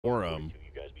Or and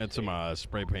some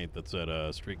spray paint that said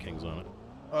Street Kings on it.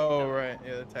 Oh right,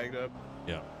 yeah, they're tagged up.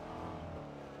 Yeah.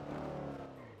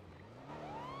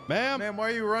 Ma'am. Man, why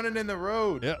are you running in the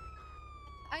road? Yeah.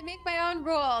 I make my own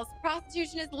rules.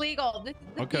 Prostitution is legal. This is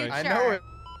the future. I know it.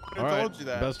 I told you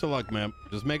that. Best of luck, ma'am.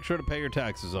 Just make sure to pay your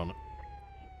taxes on it.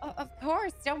 Of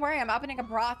course. Don't worry. I'm opening a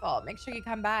brothel. Make sure you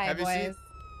come by, Have you boys. seen?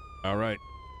 All right.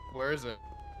 Where is it?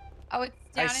 Oh, it's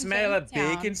down I smell a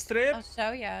bacon strip. I'll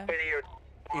show you.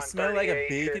 You smell like a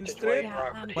bacon strip?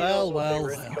 Yeah, Well.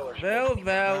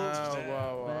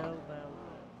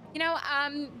 You know,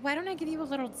 why don't I give you a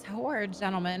little tour,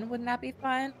 gentlemen? Wouldn't that be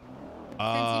fun? Since,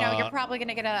 you know, you're probably going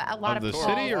to get a lot of the calls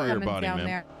city or your coming body, down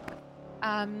ma'am?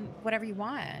 there. Whatever you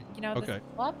want. You know, Okay. this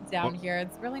club down here,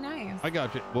 it's really nice. I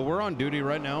got you. Well, we're on duty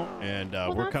right now, and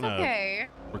Well, we're that's okay.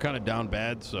 kind of down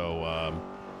bad. So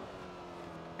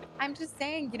I'm just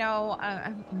saying, you know,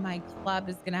 my club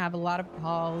is going to have a lot of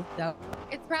calls, so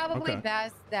it's probably Okay.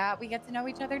 best that we get to know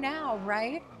each other now,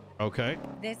 right? okay.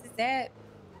 This is it.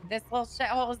 This little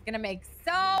shithole is going to make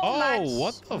so Oh, much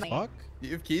what the money. fuck?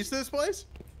 You have keys to this place?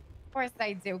 Of course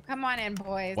I do. Come on in,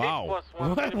 boys. Wow. What the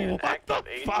fuck? What the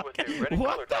Welcome fuck?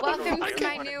 to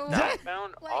my new What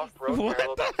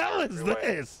place. the hell is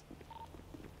this?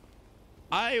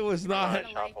 I was You're not.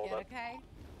 gonna like it, okay?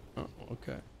 Oh,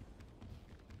 okay.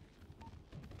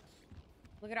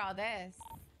 Look at all this.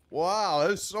 Wow,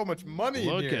 there's so much money in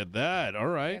Look here. at that. All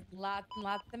right. There's lots and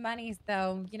lots of money,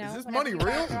 so, you know. Is this whenever money you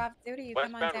guys real? are off duty, you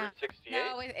come on Westbound down. Route 68?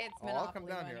 No, it's Oh, Monopoly I'll come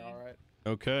down money. here, all right.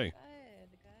 Okay. Good,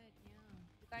 yeah.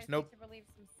 You guys Nope. need to relieve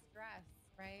some stress,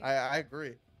 right? I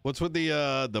agree. What's with the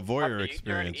voyeur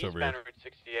experience over here? Eastbound Route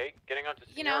 68, getting onto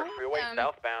You know, Sierra Freeway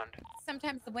southbound.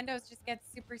 Sometimes the windows just get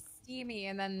super steamy,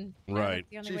 and then Right. that's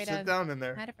the only Gee, way sit to down in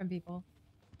there. hide it from people.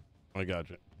 I got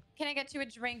you. Can I get you a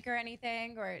drink or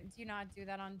anything, or do you not do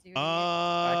that on duty?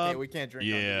 We can't drink.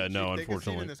 Yeah, on no, duty. Chief, take a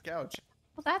seat unfortunately. in this couch.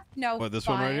 Well, that's no What, this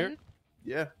fun. one right here?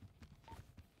 Yeah.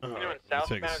 Continuing Let's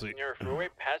take a southbound seat. Sierra Freeway,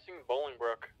 passing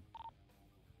Bolingbrook.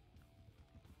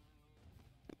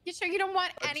 You sure you don't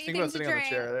want Just think anything about to sitting on the drink?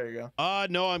 chair. There you go.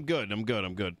 No, I'm good. I'm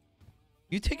good.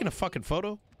 You taking a fucking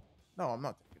photo? No, I'm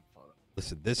not taking a photo.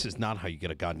 Listen, this is not how you get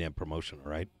a goddamn promotion,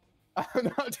 all right?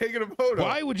 I'm not taking a photo.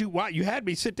 Why would you? Why you had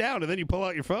me sit down and then you pull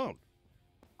out your phone?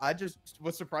 I just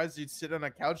was surprised you'd sit on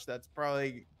a couch that's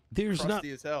probably There's crusty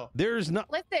not. as hell. There's not.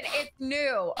 Listen, it's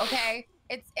new, okay?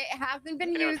 It hasn't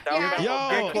been used southbound.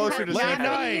 yet. Yo, Get closer to It late hasn't Santa.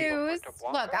 night. been used.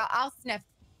 Look, I'll sniff.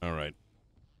 All right.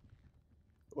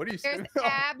 What are you There's saying? Oh,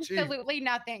 gee. absolutely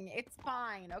nothing. It's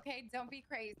fine, okay? Don't be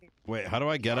crazy. Wait, how do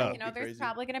I get up? You know, Be there's crazy.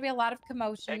 probably going to be a lot of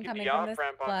commotion Taking coming the from this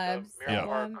off-ramp club. onto So, Mirror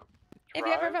Park if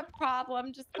you ever Drive. have a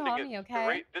problem, just call me,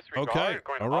 okay? Disregard, Okay,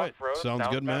 going all right. off-road, Sounds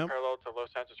good, southbound ma'am. Parallel to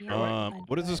Los Santos Yeah. Freeway.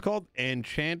 What is this called?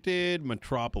 Enchanted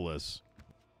Metropolis.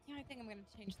 Yeah, I think I'm going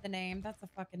to change the name. That's a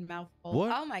fucking mouthful. What?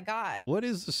 Oh, my God. What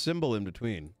is the symbol in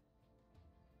between?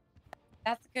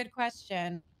 That's a good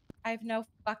question. I have no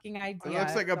fucking It idea.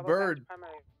 looks like a bird.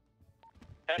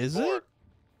 Is it?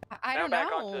 I don't Now back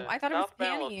know. onto I thought it was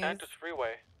southbound Los panties. Santos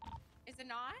Freeway. Is it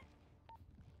not?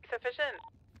 Sufficient.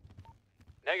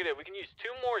 Negative. We can use 2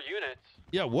 more units.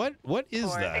 Yeah. What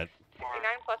is that? 69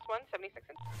 plus 1, 76.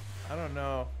 I don't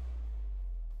know.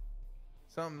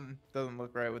 Something doesn't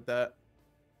look right with that.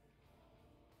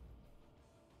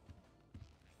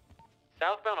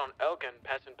 Southbound on Elgin,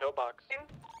 passing Pillbox.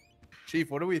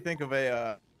 Chief, what do we think of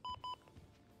an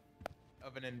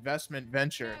investment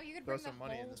venture? No, you could Throw bring the some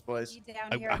money in whole this place. fee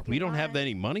down here if We you don't have want.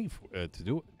 any money to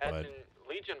do it, but Passing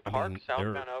Legion I Park, mean,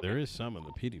 southbound there Elgin. is some in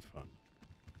the PD fund.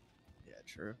 Yeah,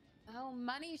 true. Oh,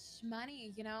 money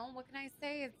shmoney, you know? What can I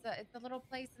say? It's a little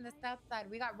place in the south side.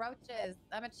 We got roaches.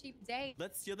 I'm a cheap date.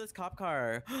 Let's steal this cop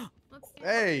car.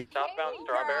 Hey, Southbound Hey,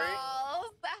 Strawberry.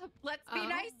 girls. Let's be Oh.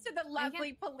 nice to the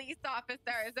lovely police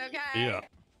officers, okay? Yeah.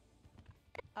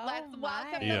 Let's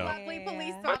welcome the Yeah. lovely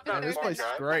police Westbound officers. This place is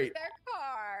and great. Their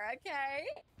car, okay?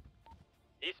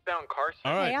 Eastbound Carson.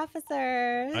 All right. Hey,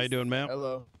 officers. How you doing, ma'am?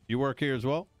 hello. You work here as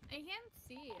well? I can't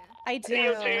see. I do.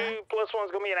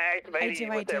 CO2+1's gonna be an activated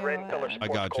I with that do. red color I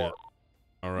support got you. core.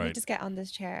 All Let right. me just get on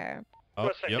this chair. Oh,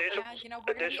 Plus yep. additional- Yeah, you know,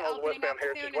 we're going to be additional opening westbound up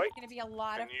Heritage soon. Way. It's going to be a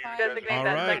lot of fun. Designate All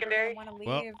that right. secondary. Want to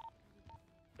Well, leave.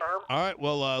 All right.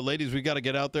 Well, ladies, we got to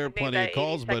get out there. I think Plenty of that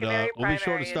calls, but secondary, we'll be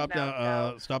sure to primary stop is down.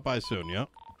 now Stop by soon. Yeah.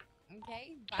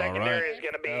 Okay. Bye. Secondary right. is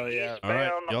gonna be Oh, yeah. eastbound. All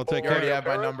right, y'all take You already care. have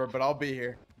my number, but I'll be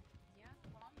here. Yeah,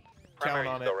 call me. Primary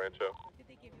Count on East El it. Rancho. Did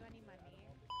they give you any money?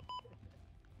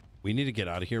 We need to get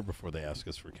out of here before they ask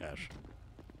us for cash.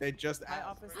 They just Hi, asked.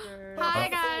 officer. Hi,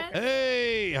 guys.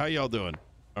 Hey, how y'all doing?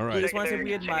 All We right. just want to say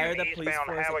we Secondary admire the police eastbound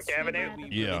force Hawick extremely. Avenue.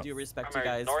 We Yeah. really do respect you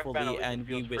Primary guys northbound fully, and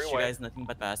we Elizabeth wish you Freeway. guys nothing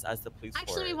but best as the police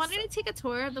Actually, we force. wanted to take a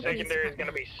tour of the police Secondary is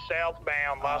going to department. be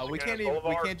southbound Las We Lagunas can't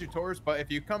Boulevard. do tours, but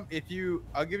if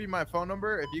I'll give you my phone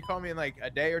number. If you call me in like a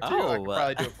day or two, I can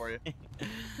probably do it for you.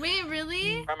 Wait,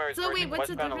 really? Primary So wait, what's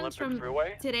the westbound difference Olympic from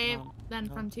Freeway. today No, than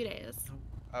no. from 2 days?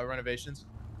 Renovations.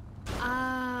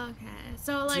 Okay.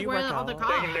 So like you where work are all the out?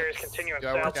 cops? Secondary is continuing Do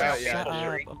I work southbound out? Yeah. Shut Maple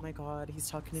up. Street. Oh my god, he's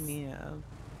talking to me.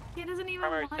 He doesn't even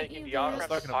Primary want taking you the off there.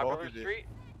 talking to both Popular of you. Street.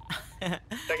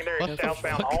 Secondary What is the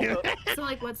southbound fuck? Alta. So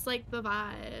like what's like the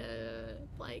vibe?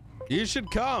 Like You should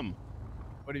come.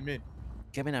 What do you mean?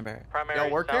 Give me a number. Primary Y'all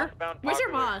work here? southbound where's your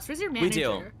Popular. boss? Where's your We manager?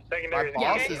 do. Secondary My is boss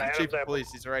eastbound is the Adams chief of Apple.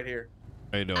 police. He's right here.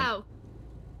 How you doing? Oh.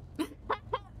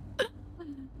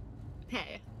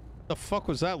 Hey. The fuck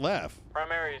was that laugh?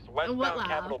 Primary is What westbound laugh?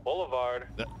 Capitol Boulevard.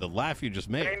 The laugh you just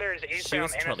made. Secondary is She eastbound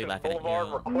was totally Innocent laughing at Boulevard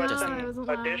you. No, requesting I wasn't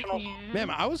additional. laughing. Ma'am,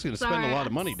 I was gonna spend a lot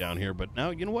of Sorry. money down here, but now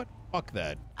you know what? Fuck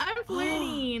that. I'm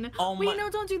flirting. Oh Wait, my- no,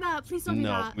 don't do that. Please don't do No,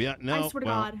 that. yeah, no. I swear to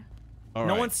well, God. All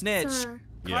No right. one snitched. Sir.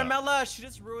 Yeah. Carmella, she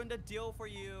just ruined a deal for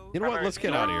you. You know what? Let's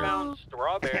get out of here. Northbound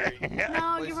Strawberry. No,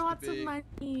 Place give her to lots of be. money.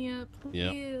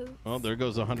 Please. Well, there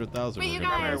goes 100,000. Wait, you we're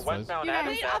gonna guys. pay this place. Westbound You guys-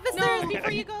 Adams Wait, Apple. officers, No,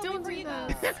 before you go, don't before do you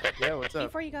that. go, Yeah, what's up?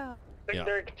 before you go.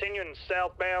 Secondary continuing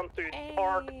southbound through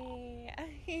Park.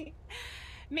 Hey.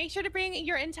 Make sure to bring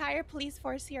your entire police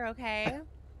force here, okay?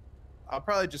 I'll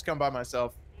probably just come by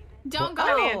myself Don't go.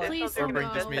 Oh, Please or don't bring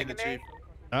go. just me and the chief.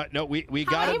 No, we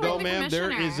How gotta about go, the ma'am. There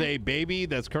is commissioner? a baby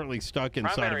that's currently stuck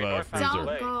inside Primary of a northbound freezer.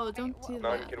 Lake. Don't go. Don't do None,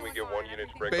 that. can we get 1 unit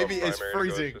to break Baby off is primary and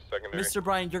go freezing. to secondary? Mr.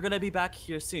 Brian, you're gonna be back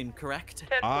here soon, correct?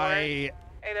 I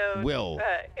will.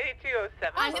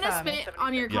 8207. I'm gonna spit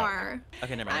on your Yeah. car.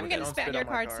 Okay, never I'm mind. gonna Don't spit spit in your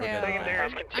on my car car. too. Okay. Secondary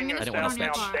is I'm continuing gonna spit on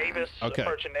your southbound car. Davis, Okay.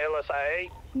 approaching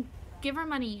LSIA. Give her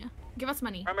money. Give us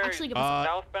money. Primary Actually, give us.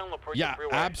 southbound La Puerta Yeah,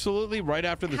 Freeway. absolutely. Right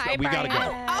after this, Hi, we gotta go.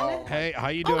 Brian. Hey, how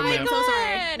you Oh doing, my ma'am? God. So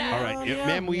sorry. All right, yeah,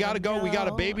 ma'am, we gotta go. We got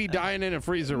a baby dying in a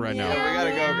freezer right now. Yeah, we gotta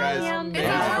go, guys. Is Baby's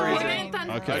that more freezing. important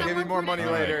than? Okay. I'll give you more money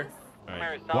All right. later. All right.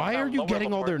 Primary Why are southbound you Lower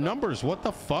getting La all their Puerta. numbers? What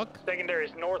the fuck? Secondary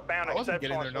is northbound I wasn't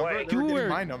getting their Exceptional number. Way. They were You getting were-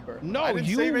 my number. No, I didn't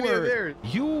you save any of were. theirs.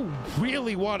 You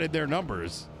really wanted their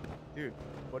numbers. Dude,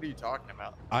 what are you talking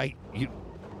about?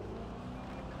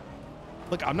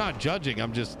 Look, I'm not judging.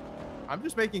 I'm just. I'm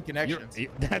just making connections.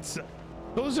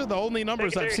 Those are the only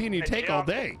numbers I've Secondary seen you is take all John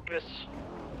day. Davis.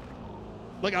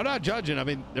 Look, I'm not judging. I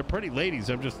mean, they're pretty ladies.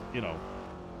 I'm just,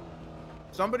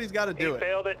 Somebody's got to He do it.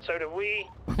 failed it, so do we.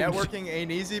 Networking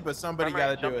ain't easy, but somebody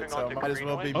got Primary to do it. So jumping onto might as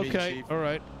well be Greenway. me, Okay, chief. all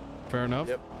right, fair enough.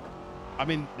 Yep. I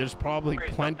mean, there's probably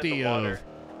Great, plenty dump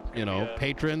in the of, water.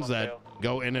 patrons small that tail.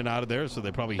 go in and out of there, so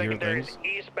they probably hear Secondary things.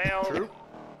 is eastbound. True.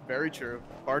 Very true.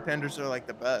 Bartenders are like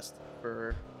the best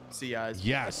for CIs.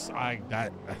 Yes,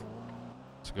 that's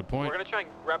a good point. We're gonna try and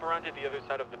wrap around to the other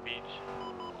side of the beach.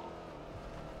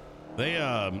 They,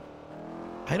 I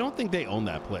don't think they own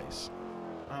that place.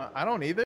 I don't either.